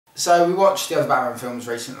So we watched the other Batman films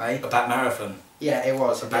recently. A Bat Marathon. Yeah, it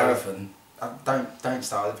was. A marathon. Don't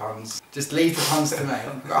start with the puns. Just leave the puns to me.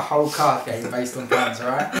 I've got a whole card game based on puns,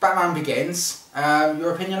 alright? Batman Begins.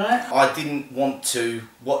 Your opinion on it? I didn't want to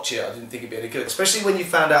watch it. I didn't think it'd be any good. Especially when you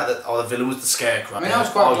found out that the villain was the Scarecrow. I mean, I was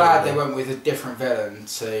quite glad they went with a different villain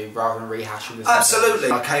rather than rehashing the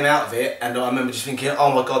Absolutely. I came out of it and I remember just thinking,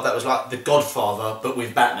 oh my god, that was like The Godfather, but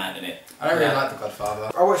with Batman in it. I don't really like The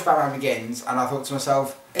Godfather. I watched Batman Begins and I thought to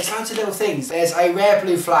myself, it's loads of little things. There's a rare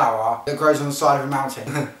blue flower that grows on the side of a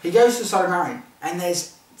mountain. He goes to the side of a mountain and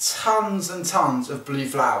there's tons and tons of blue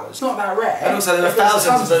flowers. It's not that rare. And also there are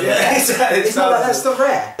thousands of them. Yeah, it's not like that's not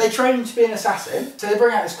rare. They train him to be an assassin, so they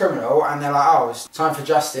bring out this criminal and they're like, oh, it's time for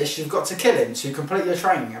justice, you've got to kill him to complete your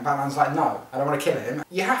training. And Batman's like, no, I don't want to kill him.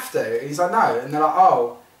 You have to. And he's like, no. And they're like,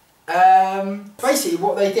 oh. Basically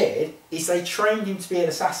what they did is they trained him to be an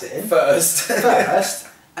assassin first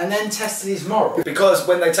and then tested his moral. Because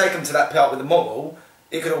when they take him to that part with the moral,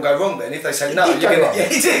 it could all go wrong then. If they say no, you're gonna... Yeah,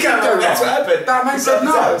 it did go wrong. That's what happened. Batman said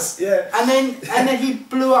no. Yeah. And then he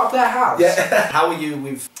blew up their house. Yeah. How are you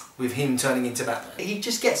with him turning into Batman? He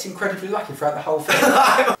just gets incredibly lucky throughout the whole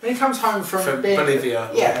film. When he comes home from being,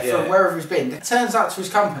 Bolivia. Yeah, from wherever he's been. It turns out to his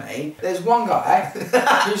company, there's one guy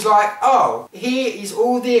who's like, oh, he is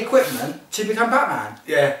all the equipment to become Batman.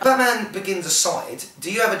 Yeah. Batman Begins aside,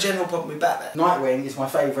 do you have a general problem with Batman? Nightwing is my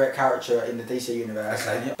favourite character in the DC universe.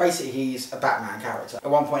 Okay. Basically, he's a Batman character. At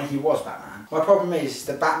one point, he was Batman. My problem is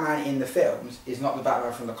the Batman in the films is not the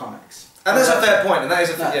Batman from the comics. And that's a fair point, and that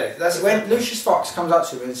is a when Lucius Fox comes up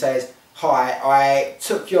to him and says, hi, I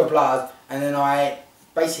took your blood and then I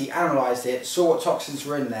basically analysed it, saw what toxins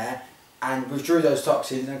were in there and withdrew those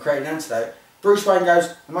toxins and created an antidote. Bruce Wayne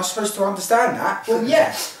goes, am I supposed to understand that? Well,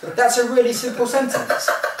 yes, that's a really simple sentence.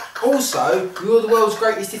 Also, you're the world's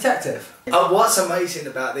greatest detective. What's amazing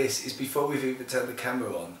about this is before we've even turned the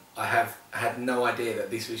camera on, I have had no idea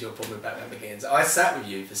that this was your problem with Batman Begins. I sat with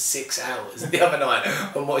you for 6 hours the other night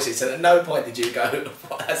and watched it, so at no point did you go,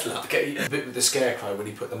 oh, that's lucky. A bit with the Scarecrow when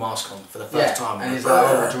he put the mask on for the first time. And he's like,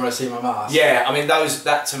 oh, do you want to see my mask? Yeah, I mean,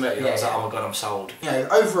 that to me, I was like, oh my god, I'm sold. You know,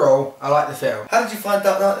 overall, I like the film. How did you find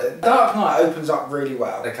Dark Knight then? Dark Knight opens up really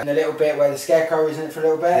well. Okay. And a little bit where the Scarecrow is in it for a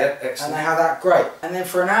little bit. Yeah, excellent. And they have that great. And then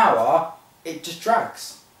for an hour, it just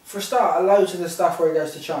drags. For a start, loads of the stuff where he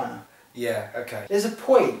goes to China. Yeah, okay. There's a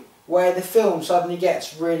point where the film suddenly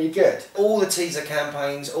gets really good. All the teaser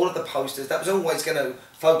campaigns, all of the posters, that was always going to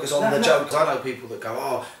focus on the Joker. I know people that go,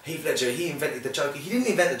 oh, Heath Ledger, he invented the Joker. He didn't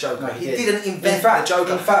invent the Joker. No, he didn't invent the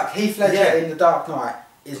Joker. In fact, Heath Ledger in The Dark Knight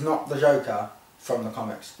is not the Joker from the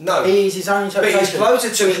comics. No. He's his own interpretation. But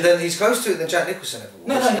he's closer to it than Jack Nicholson ever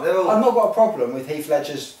was. No, I've not got a problem with Heath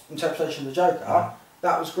Ledger's interpretation of the Joker.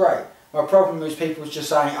 That was great. My problem was people just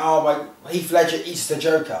saying, oh, Heath Ledger is the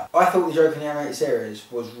Joker. I thought the Joker in the animated series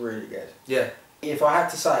was really good. Yeah. If I had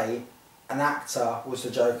to say an actor was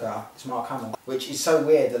the Joker, it's Mark Hamill. Which is so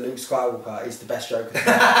weird that Luke Skywalker is the best Joker.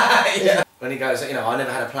 Yeah. When he goes, you know, I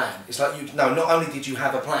never had a plan. It's like, not only did you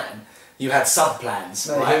have a plan, you had sub-plans,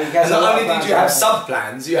 no, right? And not only did you have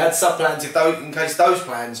sub-plans, you had sub-plans in case those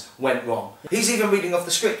plans went wrong. He's even reading off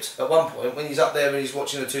the script at one point when he's up there and he's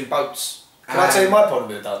watching the two boats. Can I tell you my problem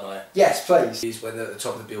with The Dark Knight? Yes, please. He's when they're at the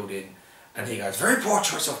top of the building and he goes, very poor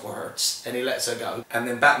choice of words, and he lets her go. And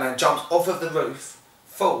then Batman jumps off of the roof,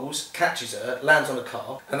 falls, catches her, lands on a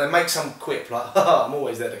car, and then makes some quip like, haha, I'm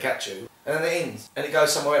always there to catch you. And then it ends, and it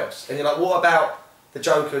goes somewhere else. And you're like, what about the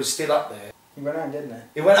Joker who's still up there? He went home, didn't he?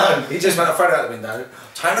 He went home. He just went thrown out the window.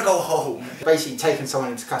 Time to go home. Basically taking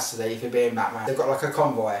someone into custody for being Batman. They've got like a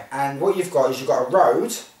convoy. And what you've got is you've got a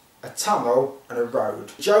road, a tunnel and a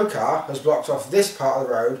road. Joker has blocked off this part of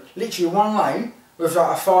the road, literally one lane, with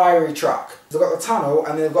like a fiery truck. They've got the tunnel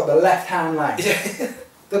and they've got the left-hand lane. Yeah.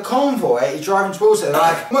 The convoy is driving towards it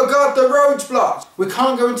like, oh my god, the road's blocked. We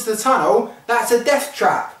can't go into the tunnel, that's a death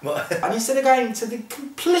trap. What? And instead of going to the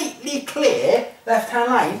completely clear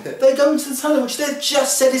left-hand lane, they go into the tunnel, which they've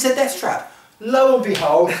just said is a death trap. Lo and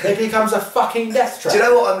behold, it becomes a fucking death trap. Do you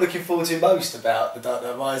know what I'm looking forward to most about The Dark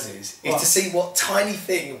Knight Rises? Is to see what tiny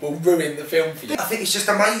thing will ruin the film for you. I think it's just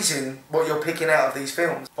amazing what you're picking out of these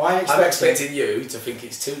films. I'm expecting you to think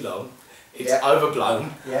it's too long, it's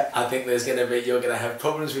overblown. Yeah. I think you're going to have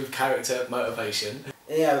problems with character motivation.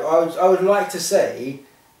 Yeah, I would like to see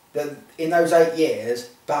that in those 8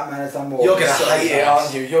 years, Batman has done more. You're going to hate it,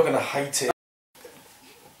 aren't you? You're going to hate it.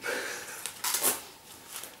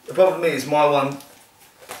 The problem is, my one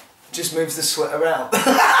just moves the sweat around. Look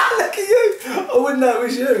at you! I wouldn't know it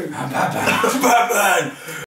was you. I'm Batman. Batman!